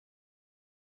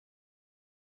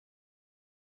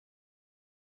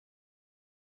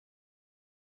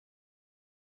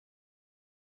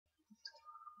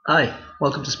Hi,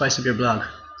 welcome to Spice Up Your Blog.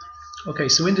 Okay,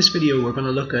 so in this video we're going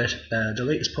to look at the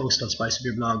latest post on Spice Up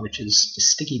Your Blog, which is the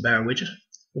sticky bar widget,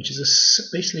 which is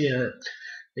basically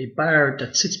a bar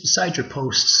that sits beside your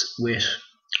posts with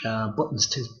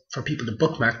buttons for people to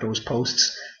bookmark those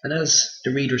posts, and as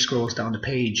the reader scrolls down the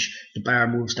page, the bar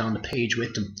moves down the page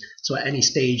with them. So at any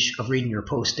stage of reading your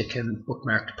post, they can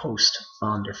bookmark the post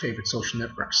on their favorite social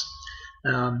networks.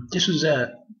 This was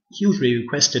a hugely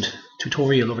requested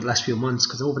tutorial over the last few months,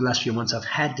 because over the last few months I've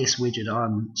had this widget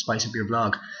on Spice Up Your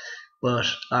Blog, but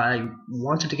I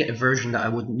wanted to get a version that I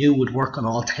knew would work on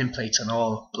all templates and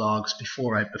all blogs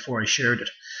before I shared it.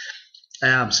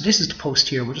 So this is the post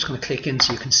here. We're just going to click in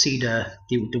so you can see the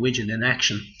widget in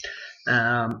action. So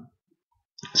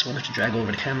I want to drag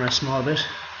over the camera a small bit.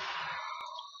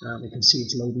 You can see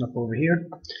it's loading up over here.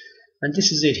 And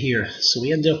this is it here. So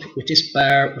we end up with this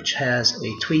bar, which has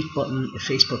a tweet button, a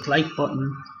Facebook like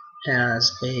button,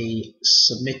 has a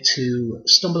submit to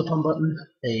stumble upon button,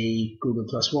 a Google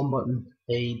Plus One button,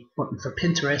 a button for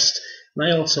Pinterest,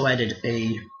 and I also added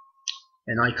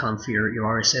an icon for your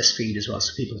RSS feed as well,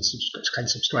 so people can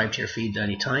subscribe to your feed at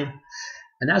any time.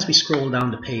 And as we scroll down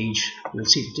the page, you'll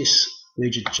see that this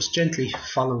widget just gently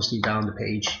follows you down the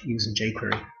page using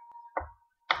jQuery.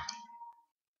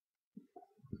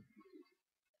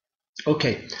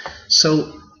 Okay,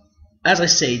 so as I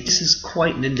say, this is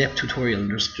quite an in-depth tutorial.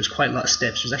 There's quite a lot of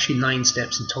steps. There's actually 9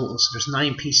 steps in total, so there's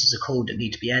 9 pieces of code that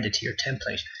need to be added to your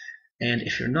template. And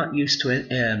if you're not used to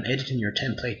editing your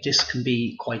template, this can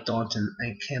be quite daunting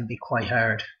and can be quite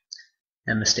hard,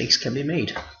 and mistakes can be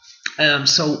made.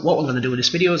 So what we're going to do in this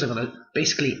video is I'm going to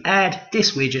basically add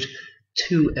this widget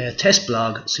to a test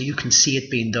blog so you can see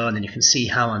it being done and you can see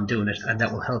how I'm doing it, and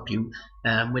that will help you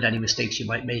with any mistakes you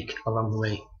might make along the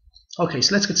way. Okay,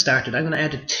 so let's get started. I'm going to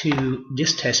add it to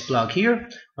this test blog here, and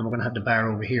we're going to have the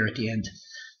bar over here at the end.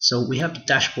 So we have the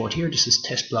dashboard here. This is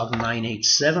test blog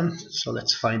 987. So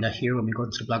let's find that here. When we go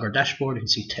into the Blogger dashboard, you can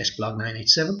see test blog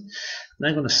 987. And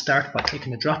I'm going to start by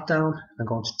clicking the drop down and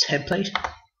going to template.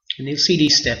 And you'll see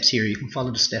these steps here. You can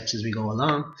follow the steps as we go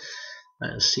along.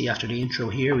 See after the intro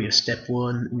here, we have step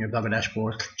 1 in your Blogger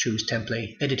dashboard. Choose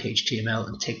template, edit HTML,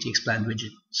 and take the expand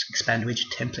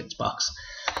widget templates box.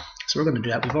 So we're going to do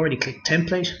that. We've already clicked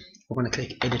template. We're going to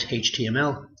click edit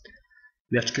HTML.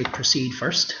 We have to click proceed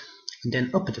first, and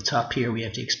then up at the top here we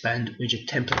have the expand widget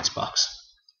templates box.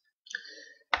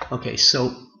 Okay,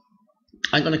 so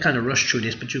I'm going to kind of rush through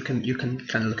this, but you can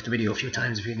kind of look at the video a few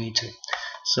times if you need to.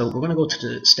 So we're going to go to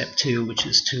the step 2, which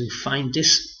is to find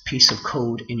this piece of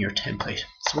code in your template.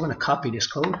 So we're going to copy this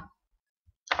code.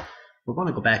 We're going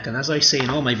to go back, and as I say in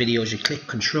all my videos, you click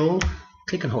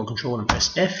click and hold Control and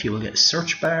press F. You will get a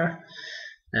search bar.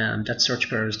 That search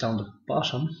bar is down the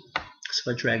bottom.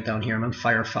 So if I drag down here, I'm on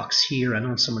Firefox here. I know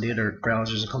on some of the other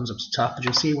browsers it comes up to the top, but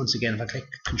you'll see once again if I click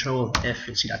Control F,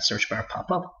 you'll see that search bar pop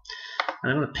up.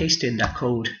 And I'm going to paste in that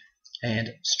code, and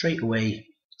straight away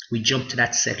we jump to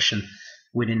that section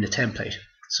within the template.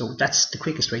 So that's the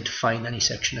quickest way to find any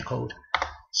section of code.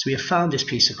 So we have found this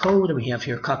piece of code, and we have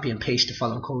here copy and paste the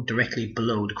following code directly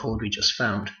below the code we just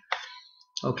found.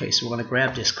 Okay, so we're going to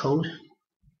grab this code.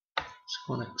 So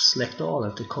we're going to select all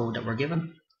of the code that we're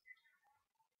given,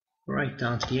 right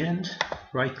down to the end,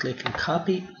 right click and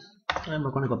copy, and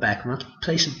we're going to go back. We're going to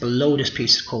place it below this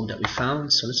piece of code that we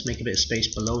found, so let's make a bit of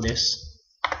space below this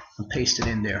and paste it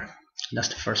in there. And that's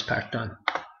the first part done.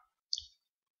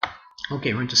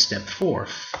 Okay, we're into step 4.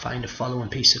 Find the following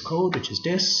piece of code, which is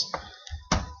this.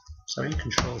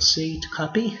 Control C to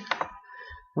copy.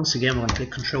 Once again, we're going to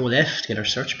click Control F to get our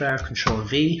search bar, Control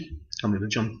V, and we will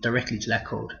jump directly to that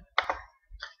code.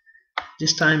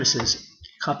 This time it says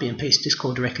copy and paste this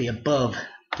code directly above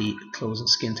the closing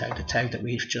skin tag, the tag that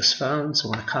we've just found. So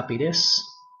we're going to copy this.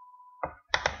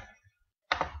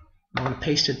 I'm going to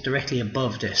paste it directly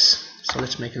above this. So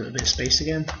let's make a little bit of space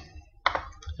again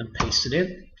and paste it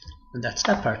in, and that's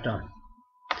that part done.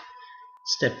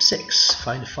 Step 6,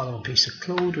 find the following piece of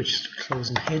code, which is the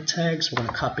closing head tags. We're going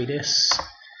to copy this.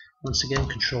 Once again,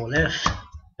 Control F,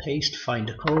 paste, find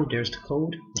the code. There's the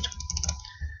code.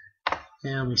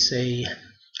 And we say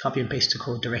copy and paste the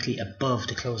code directly above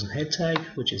the closing head tag,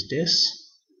 which is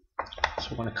this. So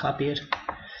we're going to copy it.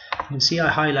 You can see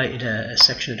I highlighted a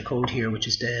section of the code here, which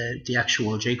is the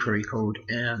actual jQuery code.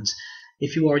 And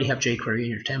if you already have jQuery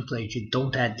in your template, you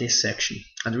don't add this section.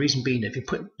 And the reason being that if you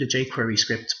put the jQuery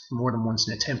script more than once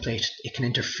in a template, it can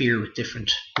interfere with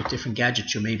different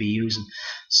gadgets you may be using.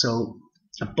 So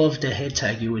above the head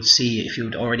tag, you would see, if you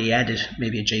had already added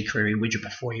maybe a jQuery widget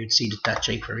before, you'd see that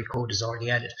jQuery code is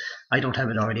already added. I don't have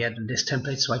it already added in this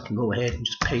template, so I can go ahead and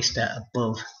just paste that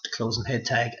above the closing head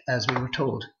tag as we were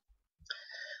told.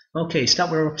 Okay, so that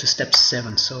we're up to step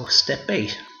 7. So step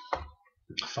 8,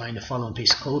 find the following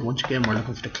piece of code. Once again, we're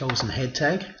looking for the closing head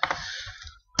tag.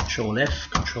 Control F,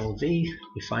 Control V,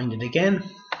 we find it again.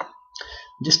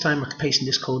 This time we're pasting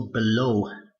this code below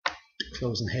the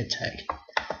closing head tag.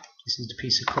 This is the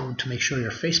piece of code to make sure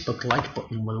your Facebook like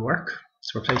button will work.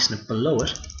 So we're placing it below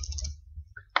it.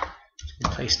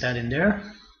 We'll place that in there.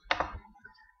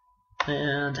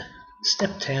 And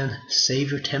step 10,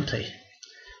 save your template.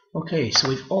 Okay, so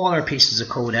we've all our pieces of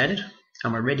code added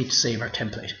and we're ready to save our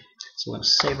template. So we're going to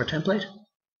save our template.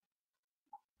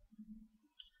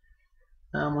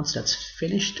 And once that's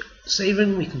finished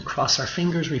saving, we can cross our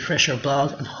fingers, refresh our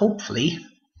blog, and hopefully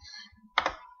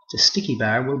the sticky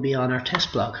bar will be on our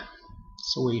test blog.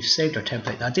 So we've saved our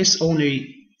template. Now this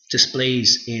only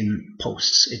displays in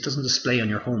posts. It doesn't display on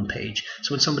your home page.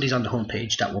 So when somebody's on the home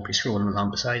page, that won't be scrolling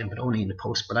along beside them, but only in the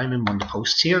post. But I'm in one of the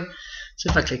posts here. So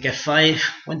if I click F5,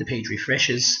 when the page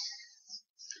refreshes,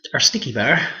 our sticky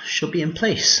bar should be in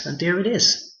place, and there it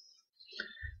is.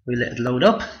 We let it load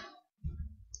up,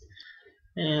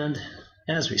 and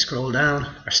as we scroll down,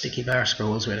 our sticky bar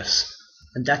scrolls with us.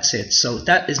 And that's it. So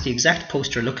that is the exact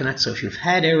post you're looking at. So if you've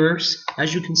had errors,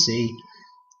 as you can see,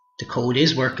 the code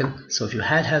is working. So if you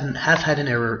have had an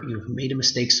error, you've made a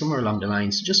mistake somewhere along the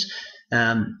line, so just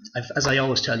as I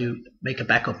always tell you, make a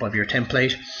backup of your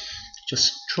template.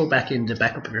 Just throw back in the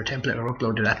backup of your template, or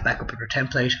upload to that backup of your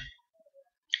template,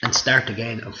 and start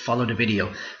again and follow the video.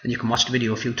 And you can watch the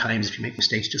video a few times if you make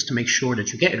mistakes, just to make sure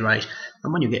that you get it right.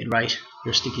 And when you get it right,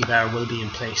 your sticky bar will be in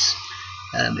place.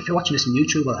 If you're watching this on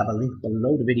YouTube, I'll have a link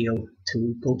below the video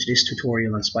to go to this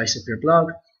tutorial and spice up your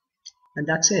blog. And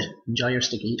that's it. Enjoy your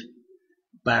sticky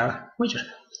bar widget.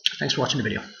 Thanks for watching the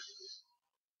video.